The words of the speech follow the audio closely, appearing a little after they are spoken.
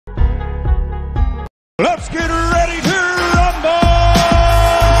Let's get ready to rumble!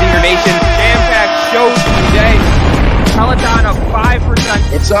 Benzinga Nation, jam-packed show today. Peloton up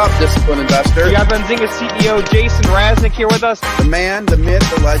 5%. What's up, disciplined investor? We got Benzinga CEO Jason Raznick here with us. The man, the myth,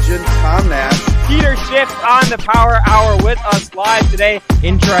 the legend, Tom Nash. Peter Schiff on the Power Hour with us live today.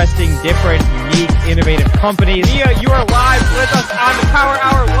 Interesting, different, unique, innovative companies. Mia, you are live with us on the Power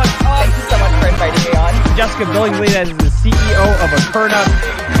Hour. What's up? Thank you so much for inviting me on. Jessica Billingsley, that is the CEO of Akerna.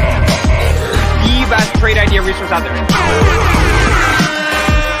 The best trade idea resource out there.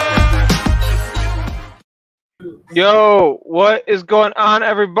 Yo, what is going on,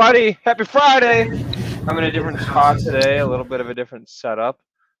 everybody? Happy Friday. I'm in a different spot today, a little bit of a different setup.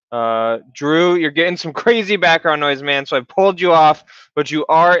 Drew, you're getting some crazy background noise, man, so I pulled you off, but you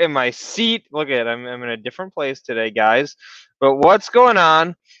are in my seat. Look at it, I'm in a different place today, guys. But what's going on?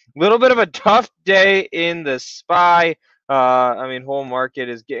 A little bit of a tough day in the SPY. I mean, whole market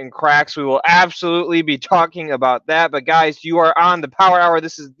is getting cracks. We will absolutely be talking about that. But guys, you are on the Power Hour.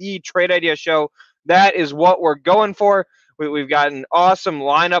 This is the Trade Idea Show. That is what we're going for. We've got an awesome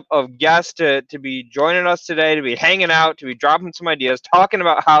lineup of guests to be joining us today, to be hanging out, to be dropping some ideas, talking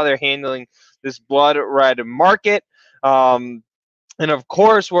about how they're handling this blood red market. And of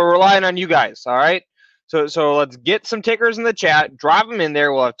course, we're relying on you guys. All right. So let's get some tickers in the chat, drop them in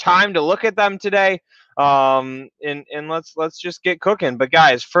there. We'll have time to look at them today. And let's just get cooking. But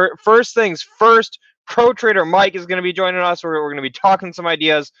guys, first things first, Pro Trader Mike is going to be joining us. We're going to be talking some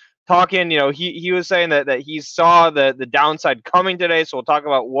ideas, you know, he was saying that he saw the downside coming today. So we'll talk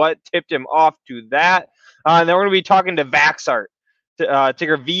about what tipped him off to that. And then we're going to be talking to Vaxart,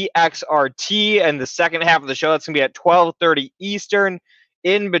 ticker VXRT, and the second half of the show. That's going to be at 12:30 Eastern.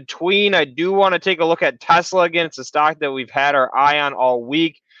 In between, I do want to take a look at Tesla again. It's a stock that we've had our eye on all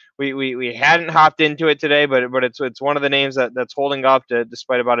week. We hadn't hopped into it today, but it's one of the names that's holding up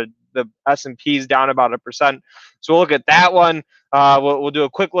despite the S&P's down about 1%. So we'll look at that one. We'll do a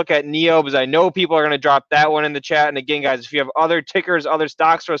quick look at NEO because I know people are going to drop that one in the chat. And again, guys, if you have other tickers, other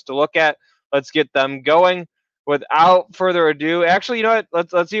stocks for us to look at, let's get them going. Without further ado, actually, you know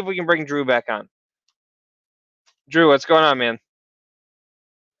what? Let's see if we can bring Drew back on. Drew, what's going on, man?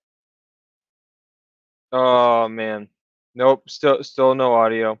 Oh man, nope, still no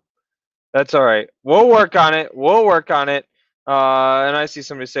audio. That's all right. We'll work on it. And I see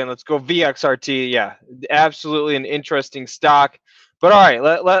somebody saying, let's go VXRT. Yeah, absolutely an interesting stock. But all right,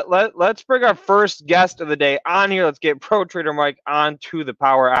 let's bring our first guest of the day on here. Let's get Pro Trader Mike on to the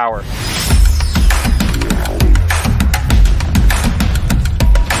Power Hour.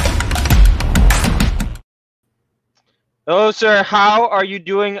 Hello, sir. How are you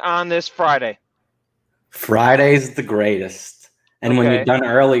doing on this Friday? Friday's the greatest. And when Okay. you're done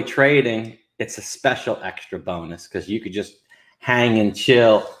early trading, it's a special extra bonus because you could just hang and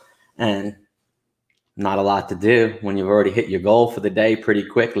chill and not a lot to do when you've already hit your goal for the day pretty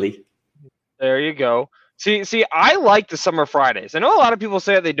quickly. There you go. See, I like the summer Fridays. I know a lot of people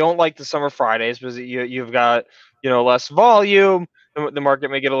say that they don't like the summer Fridays because you've got, you know, less volume. The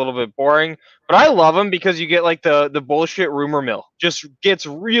market may get a little bit boring, but I love them because you get like the bullshit rumor mill just gets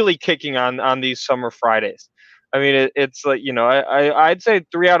really kicking on these summer Fridays. I mean, it's like, you know, I'd say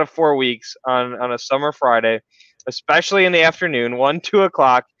 3 out of 4 weeks on a summer Friday, especially in the afternoon, 1, 2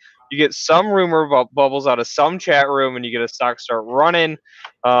 o'clock, you get some rumor bubbles out of some chat room and you get a stock start running.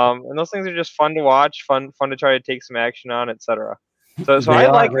 And those things are just fun to watch, fun to try to take some action on, etc. So I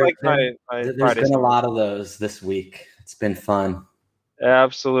like my There's Fridays. been a lot of those this week. It's been fun.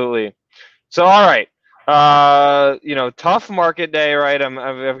 Absolutely. So, all right. You know, tough market day, right?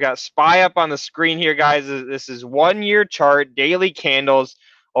 I've got SPY up on the screen here, guys. This is 1 year chart, daily candles.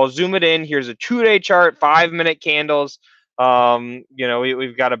 I'll zoom it in. Here's a 2-day chart, 5-minute candles. You know,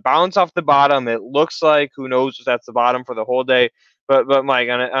 we've got a bounce off the bottom. It looks like, who knows if that's the bottom for the whole day. But Mike,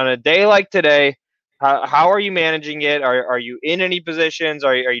 on a day like today, how are you managing it? Are you in any positions?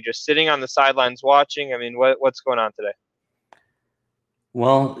 Are you just sitting on the sidelines watching? I mean, what's going on today?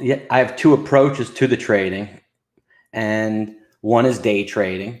 Well, yeah, I have 2 approaches to the trading, and one is day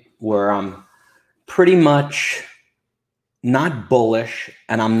trading, where I'm pretty much not bullish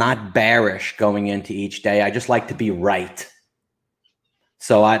and I'm not bearish going into each day. I just like to be right.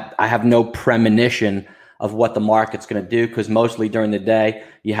 So I have no premonition of what the market's going to do because mostly during the day,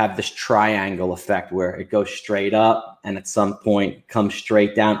 you have this triangle effect where it goes straight up and at some point comes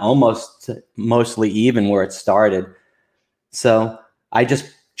straight down, almost mostly even where it started. So I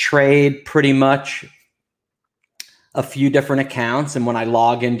just trade pretty much a few different accounts. And when I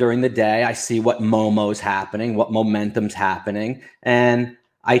log in during the day, I see what Momo's happening, what momentum's happening. And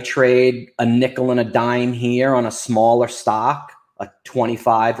I trade a nickel and a dime here on a smaller stock, a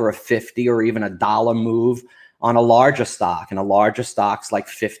 25 or a 50 or even $1 move on a larger stock, and a larger stock's like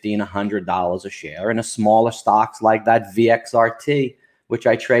 $50 and $100 a share, and a smaller stock's like that VXRT, which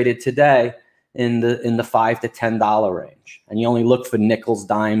I traded today in the $5 to $10 range. And you only look for nickels,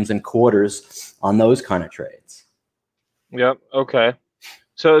 dimes, and quarters on those kind of trades. Yep. Okay.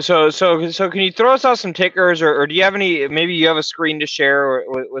 So can you throw us out some tickers, or do you have any? Maybe you have a screen to share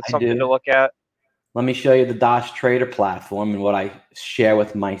with something to look at. Let me show you the DOS Trader platform and what I share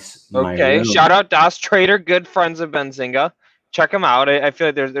with my Okay, room. shout out DOS Trader, good friends of Benzinga. Check them out. I feel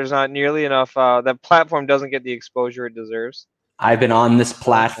like there's not nearly enough. That platform doesn't get the exposure it deserves. I've been on this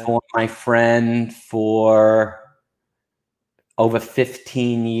platform, my friend, for over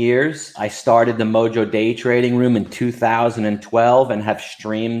 15 years. I started the Mojo Day Trading Room in 2012 and have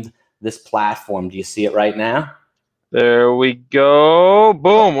streamed this platform. Do you see it right now? There we go.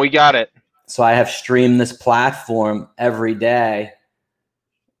 Boom, we got it. So I have streamed this platform every day,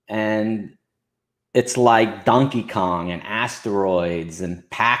 and it's like Donkey Kong and Asteroids and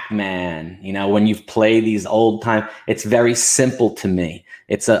Pac-Man. You know, when you've played these old time, it's very simple to me.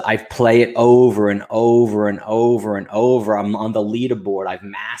 I play it over and over and over and over. I'm on the leaderboard. I've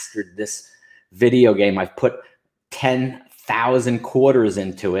mastered this video game. I've put 10,000 quarters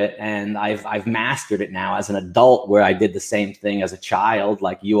into it, and I've mastered it now as an adult, where I did the same thing as a child,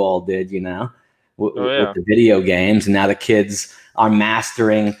 like you all did, you know, with the video games. And now the kids are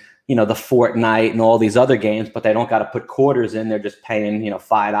mastering, you know, the Fortnite and all these other games, but they don't got to put quarters in. They're just paying, you know,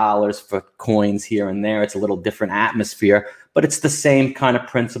 $5 for coins here and there. It's a little different atmosphere, but it's the same kind of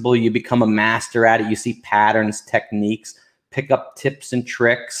principle. You become a master at it. You see patterns, techniques, pick up tips and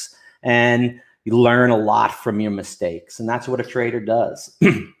tricks, and you learn a lot from your mistakes. And that's what a trader does.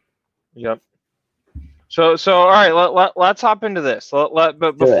 Yep. So all right, let's hop into this. But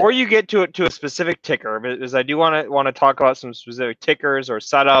before you get to a specific ticker, because I do want to talk about some specific tickers or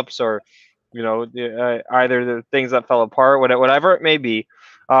setups, or, you know, either the things that fell apart, whatever it may be.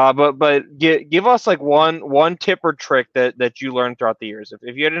 But give us like one tip or trick that you learned throughout the years.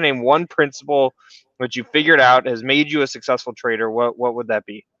 If you had to name one principle that you figured out has made you a successful trader, what would that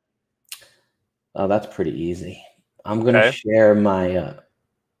be? Oh, that's pretty easy. I'm going to share my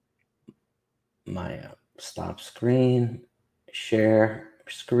stop screen, share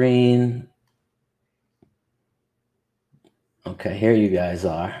screen. Okay, here you guys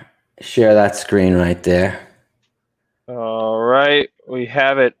are. Share that screen right there. All right, we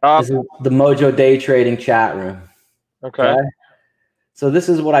have it up. This is the Mojo Day Trading chat room. Okay. So this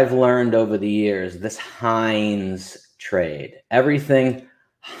is what I've learned over the years. This Heinz trade. Everything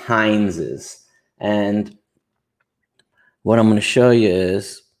Heinz's. And what I'm going to show you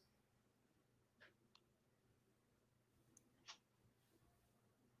is,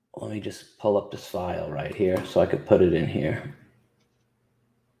 let me just pull up this file right here so I could put it in here.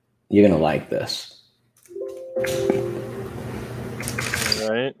 You're going to like this. All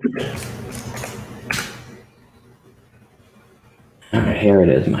right. All right, here it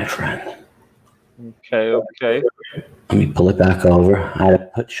is, my friend. Okay. Let me pull it back over. I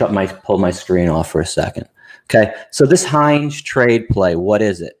had to pull my screen off for a second. Okay, so this Heinz trade play, what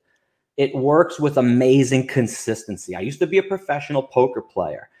is it? It works with amazing consistency. I used to be a professional poker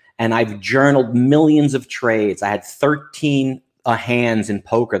player, and I've journaled millions of trades. I had 13 hands in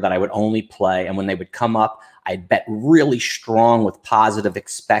poker that I would only play, and when they would come up, I'd bet really strong with positive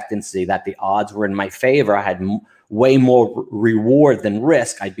expectancy that the odds were in my favor. I had way more reward than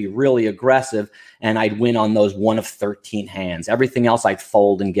risk. I'd be really aggressive, and I'd win on those 1 of 13 hands. Everything else I'd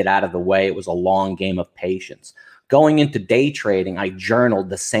fold and get out of the way. It was a long game of patience. Going into day trading, I journaled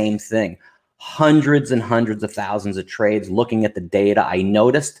the same thing. Hundreds and hundreds of thousands of trades. Looking at the data, I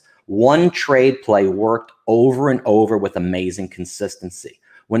noticed one trade play worked over and over with amazing consistency.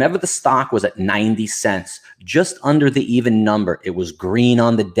 Whenever the stock was at 90 cents, just under the even number, it was green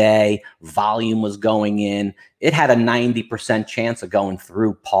on the day, volume was going in. It had a 90% chance of going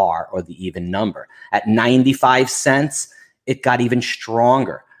through par or the even number. At 95 cents, it got even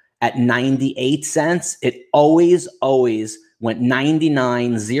stronger. At 98 cents, it always went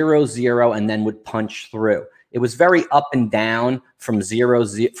 99, 0, 0, and then would punch through. It was very up and down from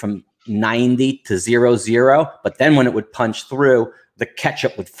 90 to 0, 0, but then when it would punch through, the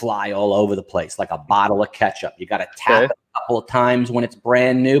ketchup would fly all over the place like a bottle of ketchup. You got to tap it a couple of times when it's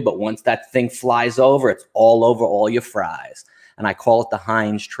brand new, but once that thing flies over, it's all over all your fries. And I call it the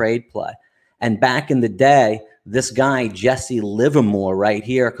Heinz trade play. And back in the day, this guy, Jesse Livermore right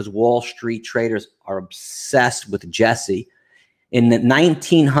here, because Wall Street traders are obsessed with Jesse. In the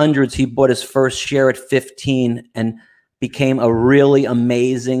 1900s, he bought his first share at 15 and became a really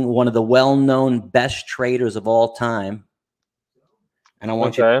amazing, one of the well-known best traders of all time. And I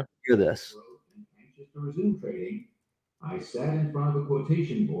want you to hear this. Anxious to resume trading, I sat in front of a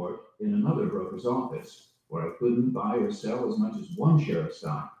quotation board in another broker's office where I couldn't buy or sell as much as one share of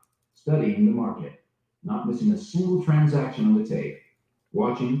stock, studying the market, not missing a single transaction on the tape,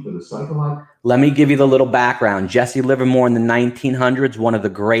 watching for the psychological. Let me give you the little background. Jesse Livermore in the 1900s, one of the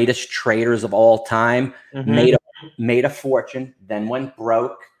greatest traders of all time, made a fortune, then went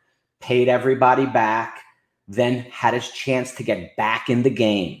broke, paid everybody back, then had his chance to get back in the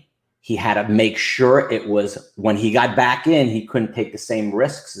game. He had to make sure it was, when he got back in, he couldn't take the same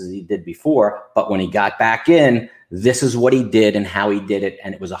risks as he did before. But when he got back in, this is what he did and how he did it.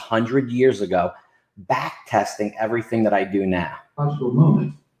 And it was 100 years ago, back testing everything that I do now.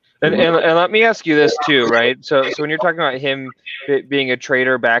 Moment. And let me ask you this too, right? So when you're talking about him being a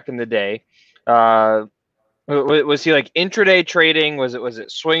trader back in the day, was he like intraday trading? Was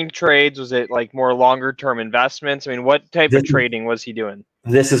it swing trades? Was it like more longer term investments? I mean, what type of trading was he doing?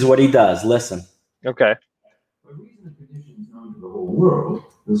 This is what he does. Listen. Okay. By reason of conditions known to the whole world,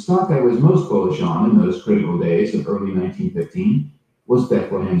 the stock I was most bullish on in those critical days of early 1915 was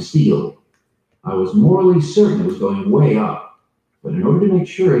Bethlehem Steel. I was morally certain it was going way up, but in order to make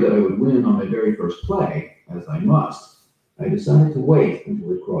sure that I would win on my very first play, as I must, I decided to wait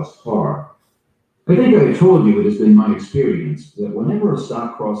until it crossed par. I think I told you it has been my experience that whenever a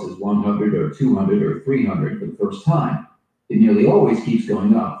stock crosses 100 or 200 or 300 for the first time, it nearly always keeps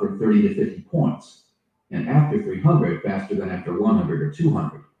going up for 30 to 50 points, and after 300 faster than after 100 or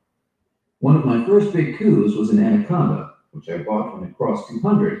 200. One of my first big coups was an Anaconda, which I bought when it crossed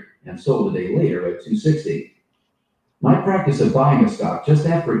 200 and sold a day later at 260. My practice of buying a stock just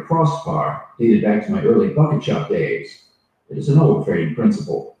after it crossed par dated back to my early bucket shop days. It is an old trading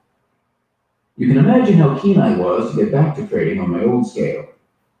principle. You can imagine how keen I was to get back to trading on my old scale.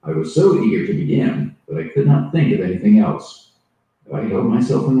 I was so eager to begin that I could not think of anything else. I held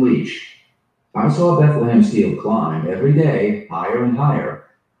myself in leash. I saw Bethlehem Steel climb every day higher and higher,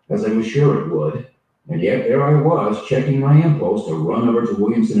 as I was sure it would, and yet there I was checking my impulse to run over to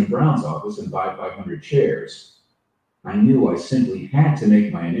Williamson & Brown's office and buy 500 shares. I knew I simply had to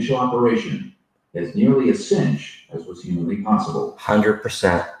make my initial operation as nearly a cinch as was humanly possible.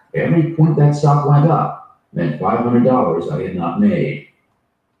 100%. Every point that stock went up meant $500 I had not made.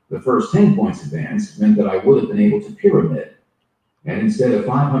 The first 10 points advance meant that I would have been able to pyramid. And instead of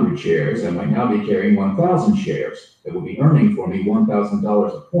 500 shares, I might now be carrying 1,000 shares that would be earning for me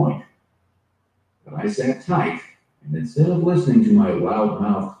 $1,000 a point. But I sat tight, and instead of listening to my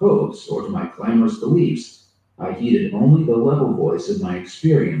loud-mouthed hopes or to my clamorous beliefs, I heeded only the level voice of my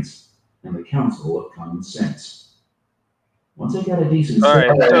experience and the counsel of common sense. Once I got a decent... All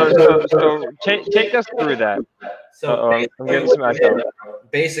right, so take us through that. So I'm getting some echo.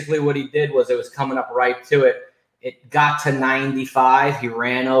 Basically what he did was, it was coming up right to it. It got to 95. He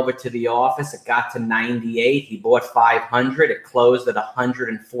ran over to the office. It got to 98. He bought 500. It closed at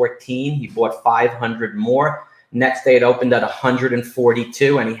 114. He bought 500 more. Next day it opened at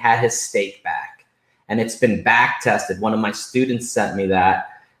 142, and he had his stake back. And it's been back tested. One of my students sent me that.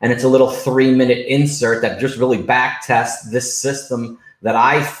 And it's a little 3-minute insert that just really back tests this system that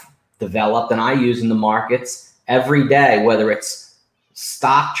I've developed and I use in the markets every day, whether it's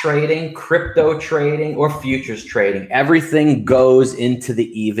stock trading, crypto trading, or futures trading. Everything goes into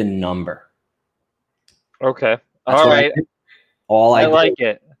the even number. Okay. All right. I like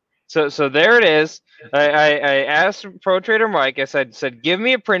it. So there it is. I asked Pro Trader Mike, I said, give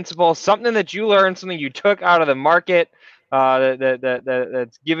me a principle, something that you learned, something you took out of the market,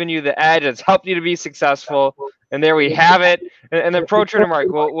 that's given you the edge, that's helped you to be successful. And there we have it. And then Pro Trader Mike,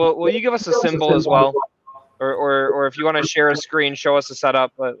 will you give us a symbol as well? Or if you want to share a screen, show us the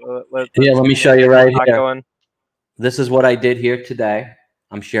setup. Let me show you right here. Going. This is what I did here today.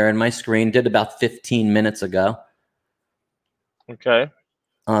 I'm sharing my screen. Did about 15 minutes ago. Okay.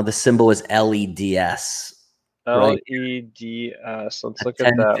 The symbol is LEDS. LEDS. Let's look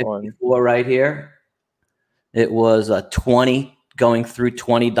at that one. Right here. It was 20 going through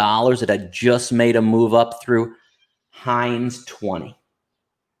 $20. It had just made a move up through Heinz 20.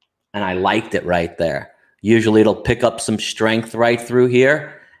 And I liked it right there. Usually it'll pick up some strength right through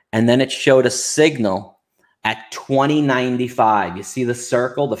here. And then it showed a signal at 20.95. You see the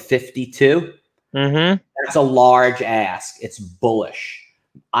circle, the 52? Mm-hmm. That's a large ask. It's bullish.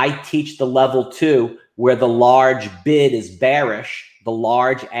 I teach the level 2 where the large bid is bearish. The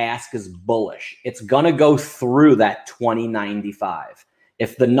large ask is bullish. It's going to go through that 20.95.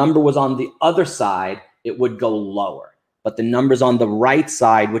 If the number was on the other side, it would go lower. But the number's on the right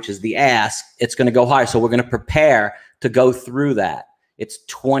side, which is the ask, it's going to go higher. So we're going to prepare to go through that. It's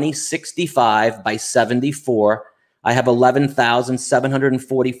 20.65 by 74. I have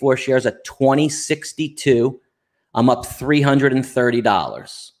 11,744 shares at 20.62. I'm up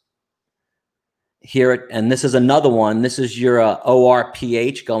 $330 here. And this is another one. This is your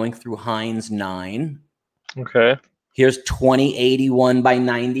ORPH going through Heinz 9. Okay. Here's 2081 by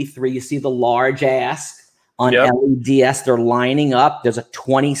 93. You see the large ask on LEDS. They're lining up. There's a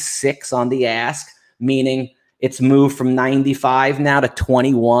 26 on the ask, meaning it's moved from 95 now to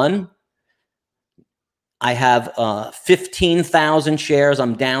 21. I have 15,000 shares.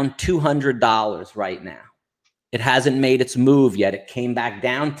 I'm down $200 right now. It hasn't made its move yet. It came back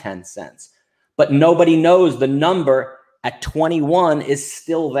down 10 cents. But nobody knows the number at 21 is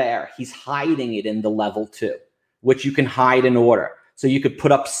still there. He's hiding it in the level 2, which you can hide an order. So you could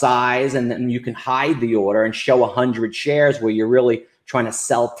put up size and then you can hide the order and show 100 shares where you're really trying to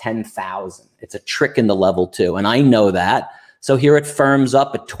sell 10,000. It's a trick in the level 2. And I know that. So here it firms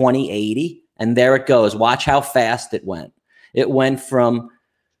up at 2080 and there it goes. Watch how fast it went. It went from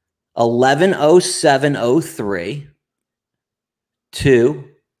 1107.03 to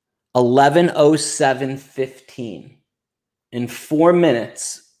 1107.15. In 4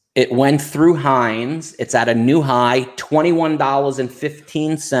 minutes, it went through Heinz. It's at a new high,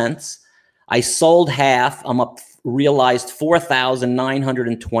 $21.15. I sold half. I'm up, realized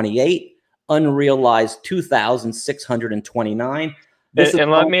 4,928, unrealized 2,629.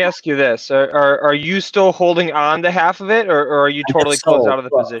 And let me ask you this. Are you still holding on to half of it, or are you totally closed out of the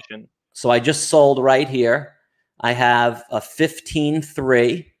position? So I just sold right here. I have a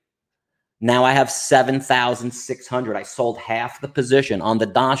 15.3. Now I have 7,600. I sold half the position. On the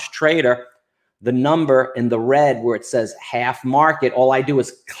Dash Trader, the number in the red where it says half market, all I do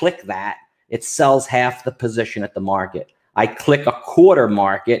is click that. It sells half the position at the market. I click a quarter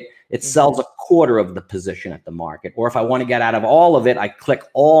market. It sells a quarter of the position at the market. Or if I want to get out of all of it, I click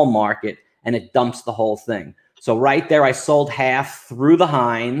all market and it dumps the whole thing. So right there, I sold half through the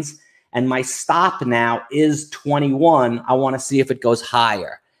Heinz and my stop now is 21. I want to see if it goes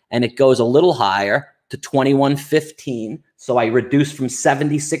higher. And it goes a little higher to 21.15. So I reduced from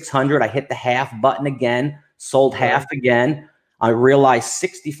 7,600. I hit the half button again, sold half again. I realized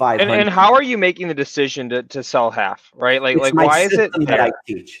 6,500. And how are you making the decision to sell half, right? Like it's why is it that I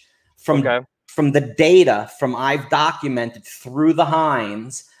teach? From the data, from I've documented through the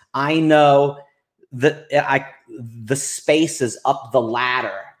Heinz, I know that the spaces up the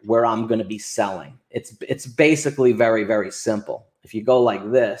ladder where I'm going to be selling. It's basically very, very simple. If you go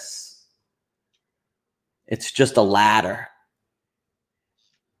like this, it's just a ladder.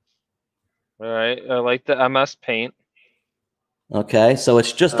 All right. I like the MS Paint. Okay. So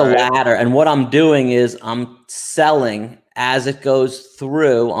it's just a ladder. And what I'm doing is I'm selling as it goes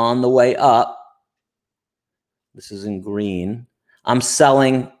through on the way up. This is in green. I'm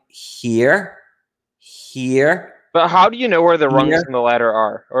selling here, here. But how do you know where the rungs in the ladder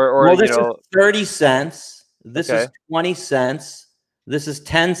are? Or well, this is 30 cents. This is 20 cents. This is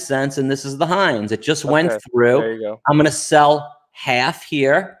 10 cents. And this is the Heinz. It just went through. There you go. I'm going to sell half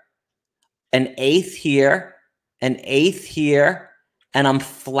here, an eighth here, an eighth here, and I'm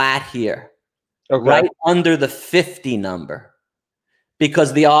flat here. Okay. Right under the 50 number.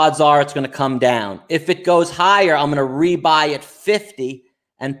 Because the odds are it's going to come down. If it goes higher, I'm going to rebuy at 50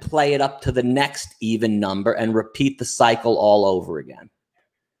 and play it up to the next even number and repeat the cycle all over again.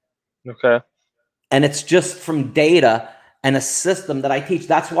 Okay. And it's just from data and a system that I teach.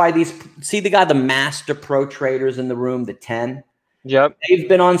 That's why these, see the guy, the master pro traders in the room, the 10? Yep. They've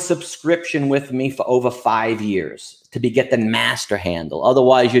been on subscription with me for over 5 years to get the master handle.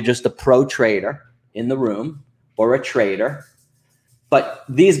 Otherwise, you're just a pro trader in the room or a trader. But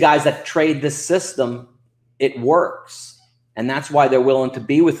these guys that trade this system, it works. And that's why they're willing to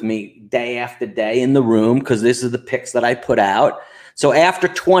be with me day after day in the room, because this is the picks that I put out. So after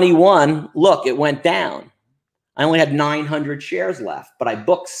 21, look, it went down. I only had 900 shares left, but I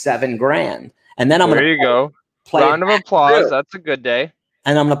booked $7 grand. And then I'm going to there you go. Round of applause. That's a good day.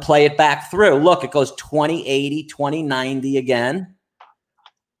 And I'm going to play it back through. Look, it goes 2080, 2090 again.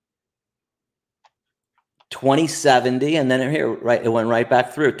 2070, and then here, right, it went right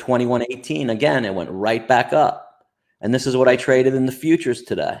back through. 2118 again, it went right back up. And this is what I traded in the futures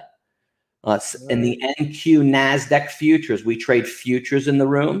today. In the NQ NASDAQ futures, we trade futures in the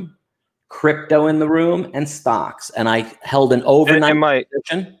room, crypto in the room, and stocks. And I held an overnight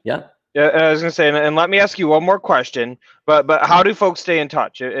position. Yeah. Yeah, I was gonna say, and let me ask you one more question. But how do folks stay in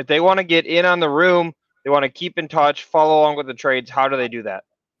touch? If they want to get in on the room, they want to keep in touch, follow along with the trades. How do they do that?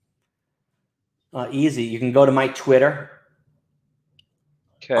 Easy. You can go to my Twitter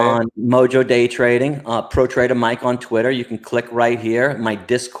on Mojo Day Trading, Pro Trader Mike on Twitter. You can click right here, my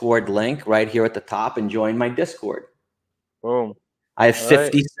Discord link right here at the top, and join my Discord. Boom. I have All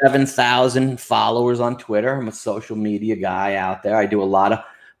right. 57,000 followers on Twitter. I'm a social media guy out there. I do a lot of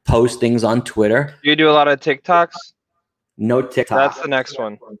postings on Twitter. You do a lot of TikToks? No TikTok. That's the next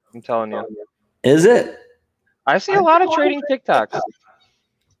one. I'm telling you. Is it? I see a lot of trading TikToks.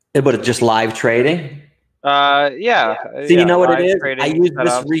 But it's just live trading? Yeah. So you know what it is? Trading I use this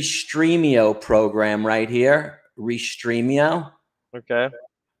setups. Restreamio program right here. Restreamio. Okay.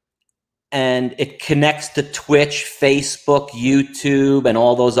 And it connects to Twitch, Facebook, YouTube, and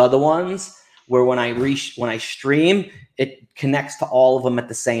all those other ones. Where when I stream, it connects to all of them at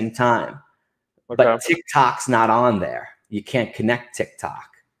the same time. Okay. But TikTok's not on there. You can't connect TikTok.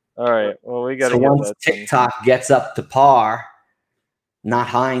 All right. Well, we got to So get once that TikTok gets up to par, not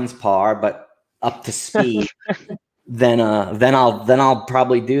Heinz par, but up to speed, then I'll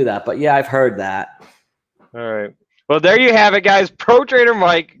probably do that. But yeah, I've heard that. All right. Well, there you have it, guys. Pro Trader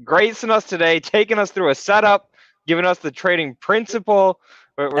Mike gracing us today, taking us through a setup, giving us the trading principle.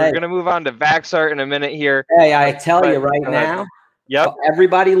 We're going to move on to Vaxart in a minute here. Hey, I tell you right now, Yep.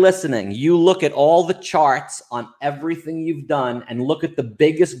 everybody listening, you look at all the charts on everything you've done and look at the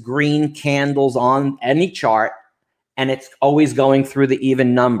biggest green candles on any chart, and it's always going through the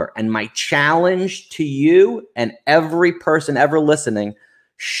even number. And my challenge to you and every person ever listening,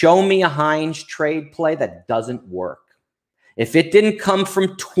 show me a Heinz trade play that doesn't work. If it didn't come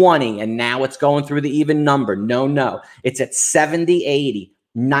from 20 and now it's going through the even number, no. It's at 70, 80,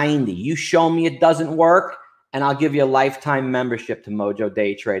 90. You show me it doesn't work, and I'll give you a lifetime membership to Mojo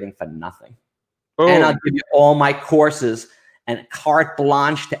Day Trading for nothing. Boom. And I'll give you all my courses and carte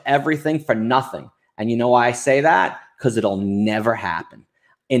blanche to everything for nothing. And you know why I say that? Because it'll never happen.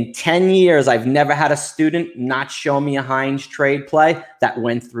 In 10 years, I've never had a student not show me a Heinz trade play that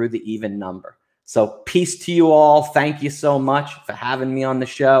went through the even number. So peace to you all. Thank you so much for having me on the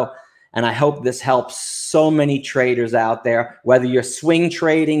show. And I hope this helps so many traders out there, whether you're swing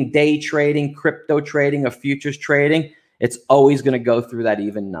trading, day trading, crypto trading, or futures trading, it's always going to go through that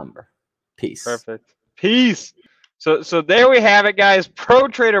even number. Peace. Perfect. Peace. So there we have it, guys. Pro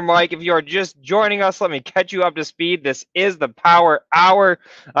Trader Mike, if you are just joining us, let me catch you up to speed. This is the Power Hour.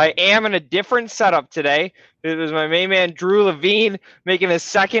 I am in a different setup today. It was my main man, Drew Levine, making his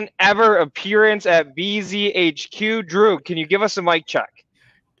second ever appearance at BZHQ. Drew, can you give us a mic check?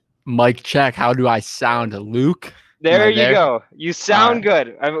 Mic check. How do I sound, Luke? There you go. You sound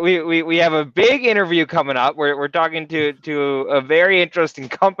good. I mean, we have a big interview coming up. We're talking to a very interesting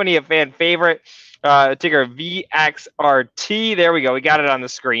company, a fan favorite. Ticker VXRT. There we go. We got it on the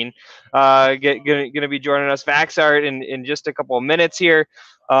screen. Gonna be joining us, Vaxart, in just a couple of minutes here.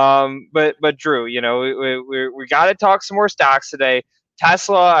 But Drew, you know, we got to talk some more stocks today.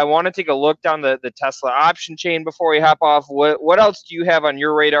 Tesla. I want to take a look down the Tesla option chain before we hop off. What else do you have on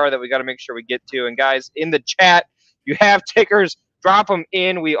your radar that we got to make sure we get to? And guys, in the chat, you have tickers. Drop them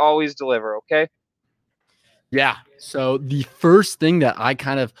in. We always deliver. Okay. Yeah. So the first thing that I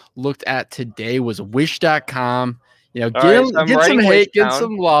kind of looked at today was wish.com. You know, get some hate, get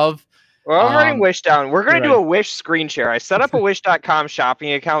some love. Well, I'm writing Wish down. We're going to do a Wish screen share. I set up a wish.com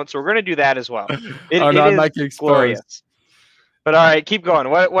shopping account, so we're going to do that as well. It is glorious. But all right, keep going.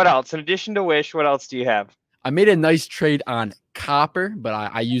 What else? In addition to Wish, what else do you have? I made a nice trade on copper, but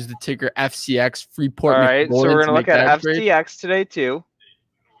I used the ticker FCX, Freeport. All right, so we're going to look at FCX today too.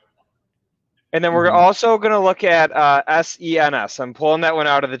 And then we're also going to look at SENS. I'm pulling that one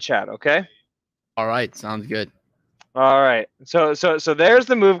out of the chat, okay? All right, sounds good. All right. So there's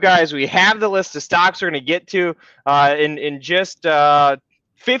the move, guys. We have the list of stocks we're going to get to in just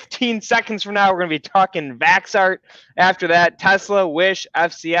 15 seconds from now. We're going to be talking Vaxart. After that, Tesla, Wish,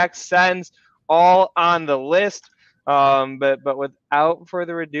 FCX, SENS, all on the list. But without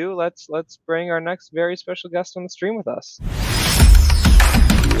further ado, let's bring our next very special guest on the stream with us.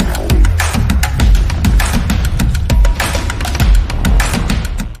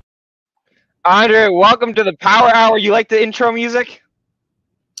 Andre, welcome to the Power Hour. You like the intro music?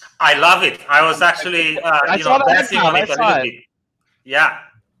 I love it. I was actually, dancing on it a little bit. Yeah.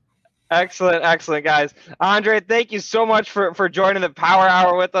 Excellent, guys. Andre, thank you so much for joining the Power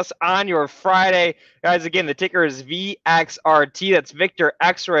Hour with us on your Friday. Guys, again, the ticker is VXRT. That's Victor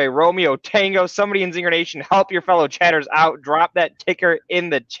X-Ray Romeo Tango. Somebody in Zinger Nation, help your fellow chatters out. Drop that ticker in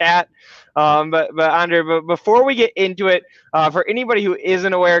the chat. But Andre, before we get into it, for anybody who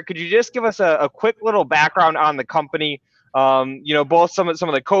isn't aware, could you just give us a quick little background on the company? Both some of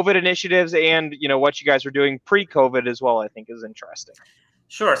the COVID initiatives and what you guys were doing pre-COVID as well. I think is interesting.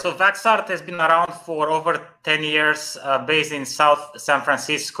 Sure. So Vaxart has been around for over 10 years, based in South San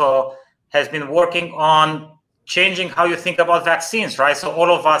Francisco, has been working on changing how you think about vaccines, right? So all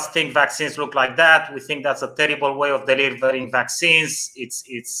of us think vaccines look like that. We think that's a terrible way of delivering vaccines.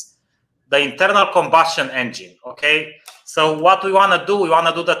 It's the internal combustion engine, okay? So what we want to do, we want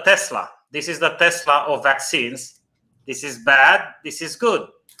to do the Tesla. This is the Tesla of vaccines. This is bad. This is good.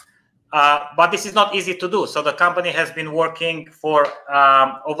 But this is not easy to do. So the company has been working for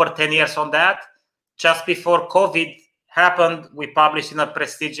over 10 years on that. Just before COVID happened, we published in a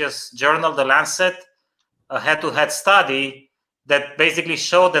prestigious journal, The Lancet, a head-to-head study that basically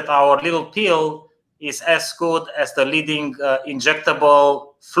showed that our little pill is as good as the leading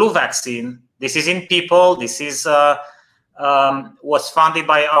injectable flu vaccine. This is in people. This is was funded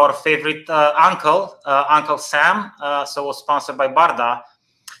by our favorite uncle, Uncle Sam. So was sponsored by BARDA.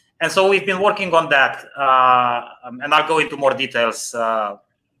 And so we've been working on that. And I'll go into more details.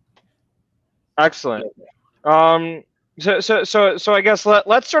 Excellent. So I guess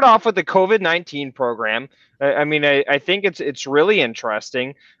let's start off with the COVID-19 program. I mean, I think it's really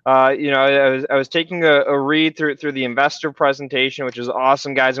interesting. You know, I was taking a read through the investor presentation, which is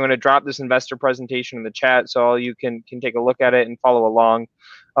awesome, guys. I'm going to drop this investor presentation in the chat so all you can take a look at it and follow along.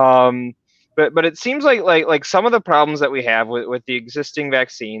 But it seems like some of the problems that we have with the existing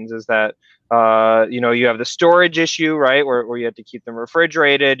vaccines is that you know, you have the storage issue, right, where you have to keep them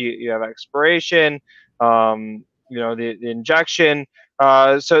refrigerated. You have expiration. You know, the injection.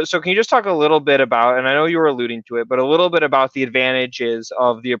 So can you just talk a little bit about, and I know you were alluding to it, but a little bit about the advantages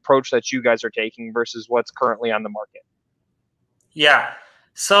of the approach that you guys are taking versus what's currently on the market? Yeah.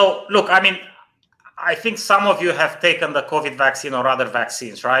 So look, I mean, I think some of you have taken the COVID vaccine or other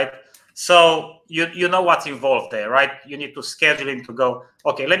vaccines, right? So you know what's involved there, right? You need to schedule in to go,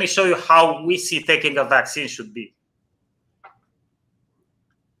 okay, let me show you how we see taking a vaccine should be.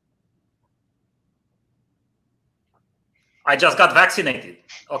 I just got vaccinated,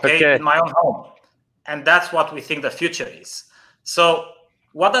 okay, in my own home. And that's what we think the future is. So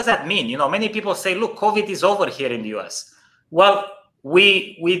what does that mean? You know, many people say, look, COVID is over here in the US. Well,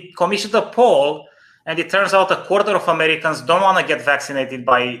 we commissioned a poll, and it turns out a quarter of Americans don't want to get vaccinated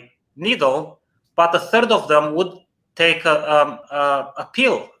by needle, but a third of them would take a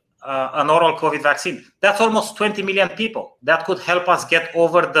pill, an oral COVID vaccine. That's almost 20 million people. That could help us get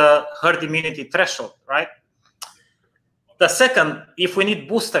over the herd immunity threshold, right? The second, if we need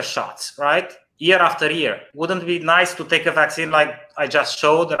booster shots, right, year after year, wouldn't it be nice to take a vaccine like I just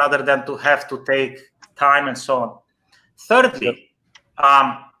showed rather than to have to take time and so on? Thirdly,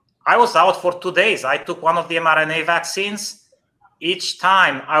 I was out for 2 days. I took one of the mRNA vaccines. Each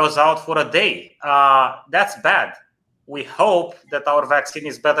time I was out for a day. That's bad. We hope that our vaccine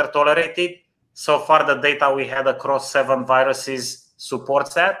is better tolerated. So far, the data we had across 7 viruses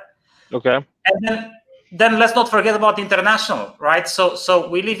supports that. Okay. And then let's not forget about international, right? So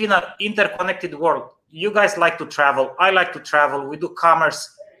we live in an interconnected world. You guys like to travel. I like to travel. We do commerce.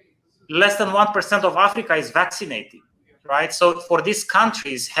 Less than 1% of Africa is vaccinated, right? So for these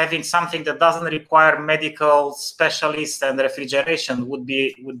countries, having something that doesn't require medical specialists and refrigeration would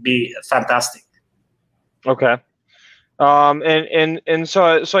be fantastic. Okay. And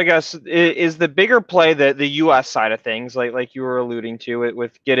so I guess is the bigger play the U.S. side of things, like you were alluding to it,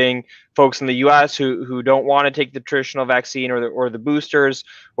 with getting folks in the U.S. who don't want to take the traditional vaccine or the boosters,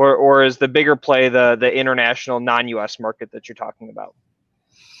 or is the bigger play the international non-U.S. market that you're talking about?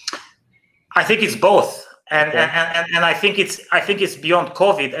 I think it's both, and I think it's beyond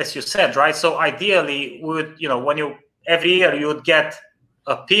COVID, as you said, right? So ideally, we would, you know, when every year you would get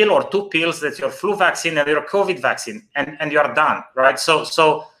a pill or 2 pills, that's your flu vaccine and your COVID vaccine, and you're done, right?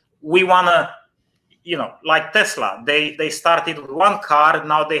 So we want to, you know, like Tesla, they started with 1 car,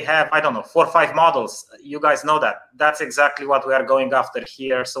 now they have, I don't know, 4 or 5 models. You guys know that. That's exactly what we are going after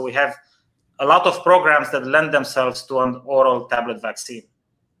here. So we have a lot of programs that lend themselves to an oral tablet vaccine.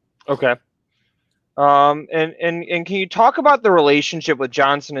 Okay. And can you talk about the relationship with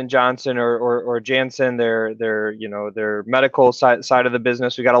Johnson & Johnson or Janssen, their medical side of the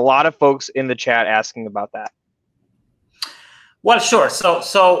business? We got a lot of folks in the chat asking about that. Well, sure.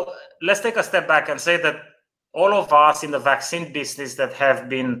 So let's take a step back and say that all of us in the vaccine business that have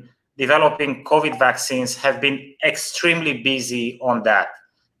been developing COVID vaccines have been extremely busy on that.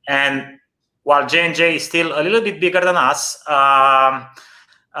 And while J&J is still a little bit bigger than us,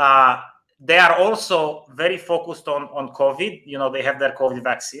 they are also very focused on COVID. You know, they have their COVID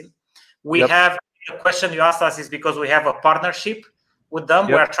vaccine. We have, the question you asked us is because we have a partnership with them.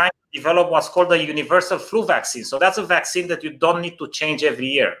 We are trying to develop what's called a universal flu vaccine. So that's a vaccine that you don't need to change every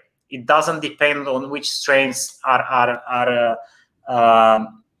year. It doesn't depend on which strains are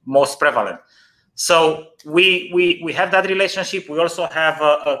most prevalent. So we have that relationship. We also have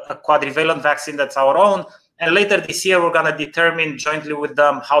a quadrivalent vaccine that's our own. And later this year, we're going to determine jointly with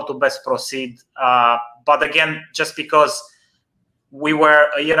them how to best proceed. But again, just because we were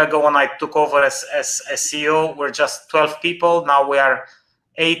a year ago when I took over as CEO, we're just 12 people. Now we are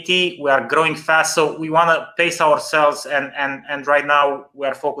 80. We are growing fast. So we want to pace ourselves. And right now we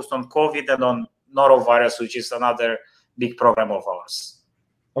are focused on COVID and on norovirus, which is another big program of ours.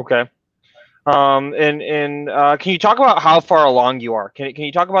 Okay. Can you talk about how far along you are? Can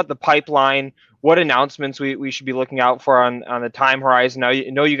you talk about the pipeline? What announcements we should be looking out for on the time horizon? Now, I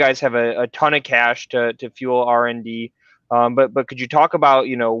know you guys have a ton of cash to fuel R&D, but could you talk about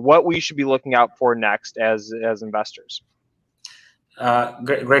what we should be looking out for next as investors?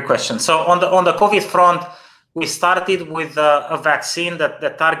 Great question. So on the COVID front, we started with a vaccine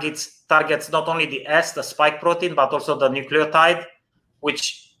that targets not only the S, the spike protein, but also the nucleotide,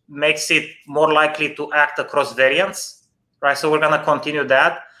 which makes it more likely to act across variants, right? So we're going to continue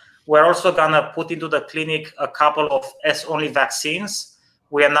that. We're also going to put into the clinic a couple of S-only vaccines.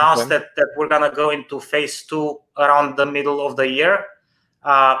 We announced that we're going to go into phase 2 around the middle of the year.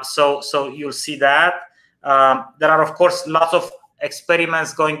 So you'll see that. There are, of course, lots of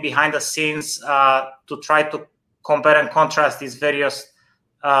experiments going behind the scenes to try to compare and contrast these various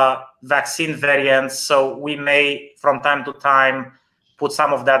vaccine variants. So we may, from time to time, put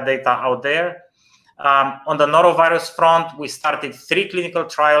some of that data out there. On the norovirus front, we started 3 clinical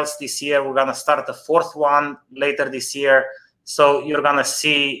trials this year. We're going to start the 4th one later this year. So you're going to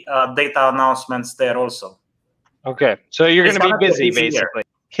see data announcements there also. Okay. So you're going to be busy, basically.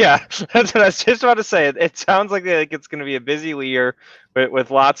 Yeah, that's what I was just about to say. It sounds like it's going to be a busy year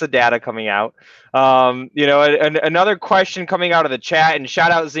with lots of data coming out. Another question coming out of the chat, and shout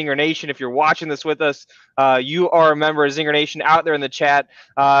out Zinger Nation if you're watching this with us. You are a member of Zinger Nation out there in the chat.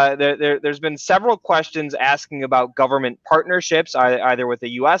 There's been several questions asking about government partnerships, either with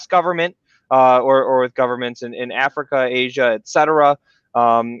the U.S. government or with governments in Africa, Asia, etc.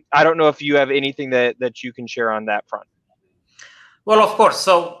 I don't know if you have anything that you can share on that front. Well, of course.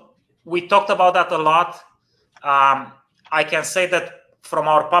 So we talked about that a lot. I can say that from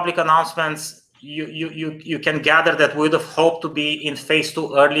our public announcements, you can gather that we would have hoped to be in phase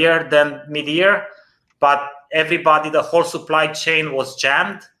 2 earlier than mid-year, but everybody, the whole supply chain was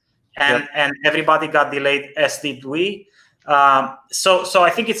jammed, and everybody got delayed, as did we. So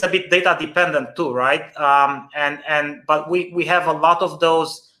I think it's a bit data dependent too, right? But we have a lot of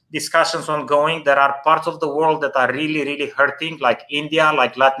those discussions ongoing. There are parts of the world that are really, really hurting, like India,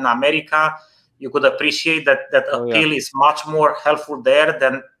 like Latin America. You could appreciate that appeal is much more helpful there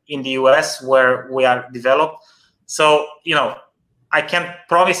than in the US, where we are developed. So, I can't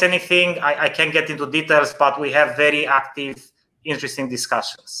promise anything. I can't get into details, but we have very active, interesting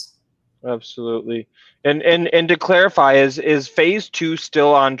discussions. Absolutely. And to clarify, is phase 2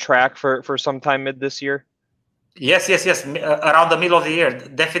 still on track for sometime mid this year? Yes. Around the middle of the year,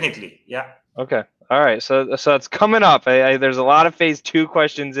 definitely. Yeah. Okay. All right. So it's coming up. There's a lot of phase 2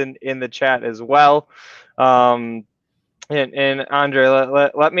 questions in the chat as well. And Andre,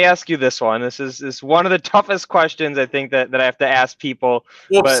 let me ask you this one. This is one of the toughest questions I think that I have to ask people.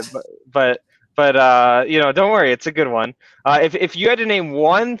 Oops. But don't worry, it's a good one. If you had to name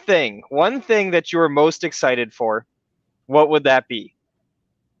one thing that you were most excited for, what would that be?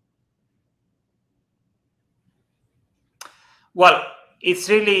 Well, it's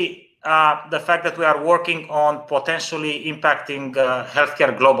really the fact that we are working on potentially impacting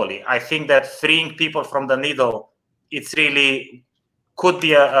healthcare globally. I think that freeing people from the needle, it's really could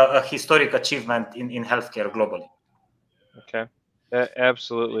be a historic achievement in healthcare globally. Okay,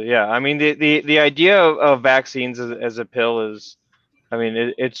 absolutely, yeah. I mean, the idea of vaccines as a pill is,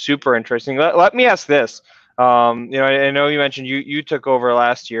 it's super interesting. Let me ask this. I know you mentioned you took over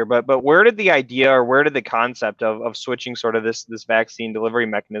last year, but where did the idea or where did the concept of switching sort of this vaccine delivery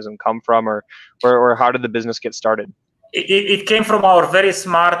mechanism come from, or how did the business get started? It came from our very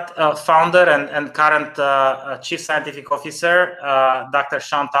smart founder and current chief scientific officer, Dr.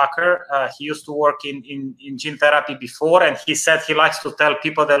 Sean Tucker. He used to work in gene therapy before, and he said he likes to tell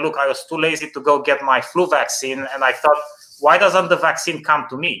people that, look, I was too lazy to go get my flu vaccine, and I thought, why doesn't the vaccine come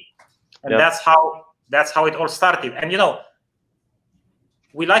to me? And that's how it all started. And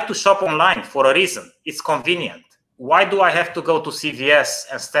we like to shop online for a reason. It's convenient. Why do I have to go to CVS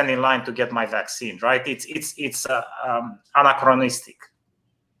and stand in line to get my vaccine, right? It's anachronistic.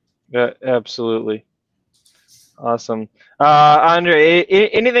 Yeah, absolutely. Awesome. Andre,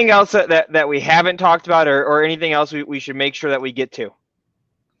 anything else that we haven't talked about, or anything else we should make sure that we get to?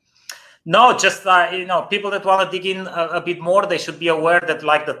 No, just people that want to dig in a bit more, they should be aware that,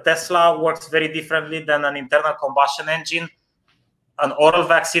 like, the Tesla works very differently than an internal combustion engine. an oral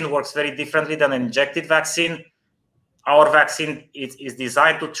vaccine works very differently than an injected vaccine. Our vaccine is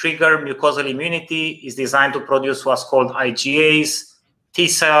designed to trigger mucosal immunity, is designed to produce what's called IgAs, T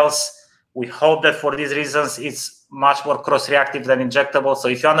cells. We hope that for these reasons, it's much more cross-reactive than injectable. So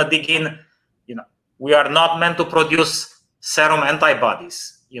if you want to dig in, we are not meant to produce serum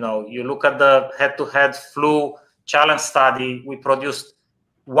antibodies. You look at the head-to-head flu challenge study, we produced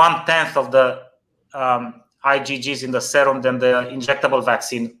 1/10 of the IgGs in the serum than the injectable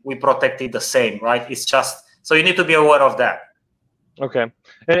vaccine. We protected the same, right? It's just, so you need to be aware of that. Okay.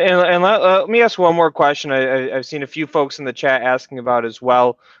 And let me ask one more question. I've seen a few folks in the chat asking about as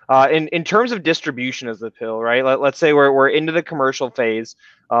well. In terms of distribution of the pill, right? Let's say we're into the commercial phase.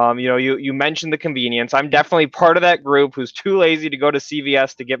 You mentioned the convenience. I'm definitely part of that group who's too lazy to go to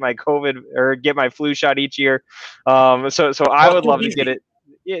CVS to get my COVID or get my flu shot each year. So I would love to get it.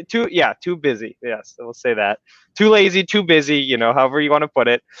 Too busy. Yes, we'll say that. Too lazy, too busy. However you want to put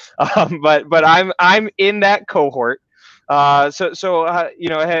it. But I'm in that cohort. Have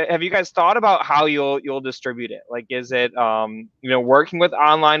you guys thought about how you'll distribute it? Like, is it working with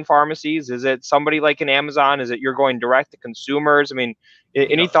online pharmacies? Is it somebody like an Amazon? Is it you're going direct to consumers? I mean,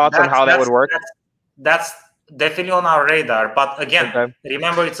 any thoughts on how that would work? That's definitely on our radar. But again,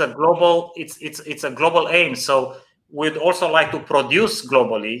 remember, it's a global aim. So we'd also like to produce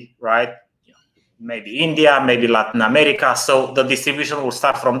globally, right? Maybe India, maybe Latin America. So the distribution will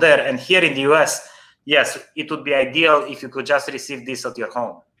start from there. And here in the US, yes, it would be ideal if you could just receive this at your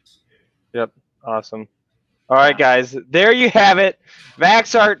home. Yep. Awesome. All right, guys. There you have it.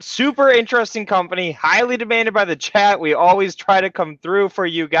 VaxArt, super interesting company, highly demanded by the chat. We always try to come through for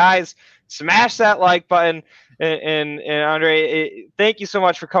you guys. Smash that like button. And Andre, thank you so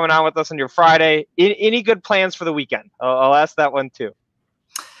much for coming on with us on your Friday. Any good plans for the weekend? I'll ask that one too.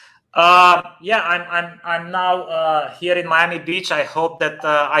 I'm now here in Miami Beach. I hope that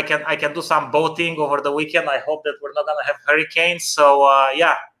I can do some boating over the weekend. I hope that we're not gonna have hurricanes. So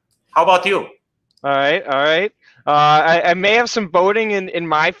how about you? All right. I may have some boating in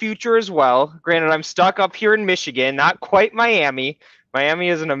my future as well. Granted, I'm stuck up here in Michigan, not quite Miami. Miami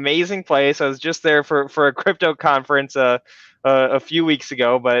is an amazing place. I was just there for a crypto conference a few weeks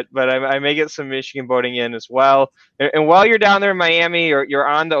ago, but I may get some Michigan boating in as well. And while you're down there in Miami or you're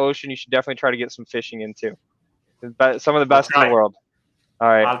on the ocean, you should definitely try to get some fishing in too. Some of the best in the world. All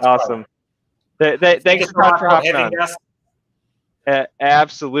right, awesome. Thanks so much for hopping on.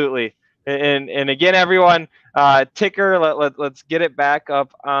 Absolutely. And again, everyone, ticker. Let's get it back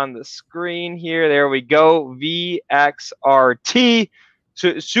up on the screen here. There we go. VXRT.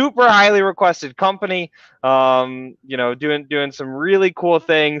 Super highly requested company. Doing some really cool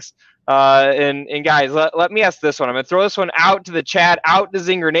things. And guys, let me ask this one. I'm gonna throw this one out to the chat, out to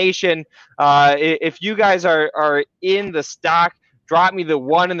Zinger Nation. If you guys are in the stock, drop me the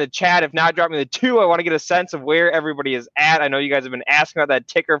 1 in the chat. If not, drop me the 2. I want to get a sense of where everybody is at. I know you guys have been asking about that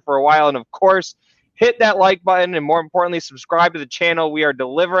ticker for a while, and of course, hit that like button, and more importantly, subscribe to the channel. We are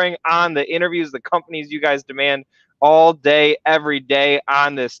delivering on the interviews, the companies you guys demand all day, every day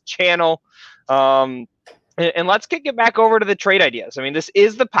on this channel. And let's kick it back over to the trade ideas. I mean, this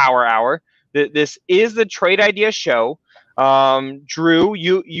is the Power Hour. This is the Trade Idea Show. Drew,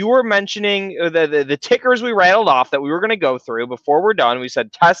 you were mentioning the tickers we rattled off that we were going to go through before we're done. We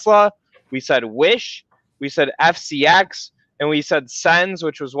said Tesla, we said Wish, we said FCX, and we said Sens,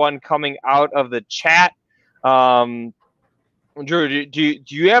 which was one coming out of the chat. Drew, do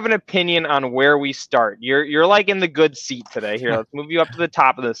you have an opinion on where we start? You're like in the good seat today. Here, let's move you up to the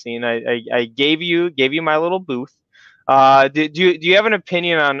top of the scene. I gave you my little booth. Do you have an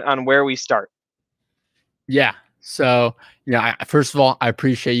opinion on where we start? Yeah. So, first of all, I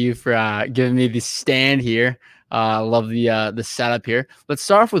appreciate you for giving me the stand here. I love the setup here. Let's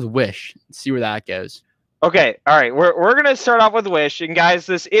start off with Wish. See where that goes. Okay. All right. We're gonna start off with Wish, and guys,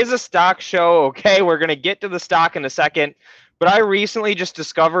 this is a stock show. Okay, we're gonna get to the stock in a second. But I recently just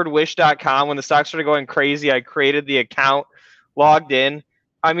discovered Wish.com when the stock started going crazy. I created the account, logged in.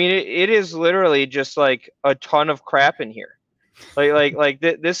 I mean, it is literally just like a ton of crap in here.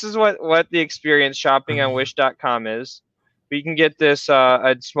 This is what the experience shopping on Wish.com is. We can get this.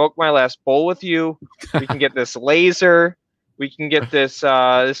 I'd smoke my last bowl with you. We can get this laser. We can get this.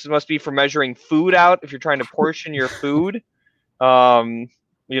 This must be for measuring food out if you're trying to portion your food.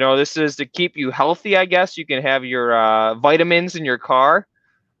 This is to keep you healthy, I guess. You can have your vitamins in your car.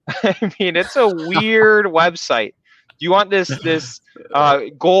 I mean, it's a weird website. Do you want this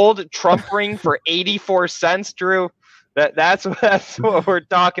gold Trump ring for 84 cents, Drew? That's what we're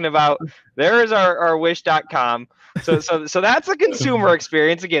talking about. There is our Wish.com. So that's a consumer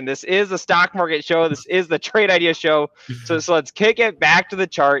experience. Again, this is a stock market show. This is the trade idea show. So let's kick it back to the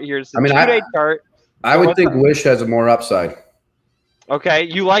chart. Here's the 2-day chart. I would think Wish has a more upside. Okay,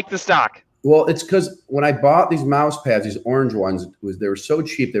 you like the stock. Well, it's because when I bought these mouse pads, these orange ones, they were so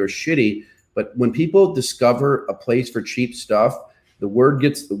cheap, they were shitty. But when people discover a place for cheap stuff, the word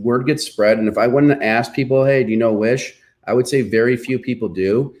gets spread. And if I went and asked people, hey, do you know Wish? I would say very few people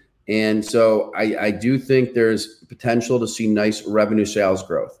do. And so I do think there's potential to see nice revenue sales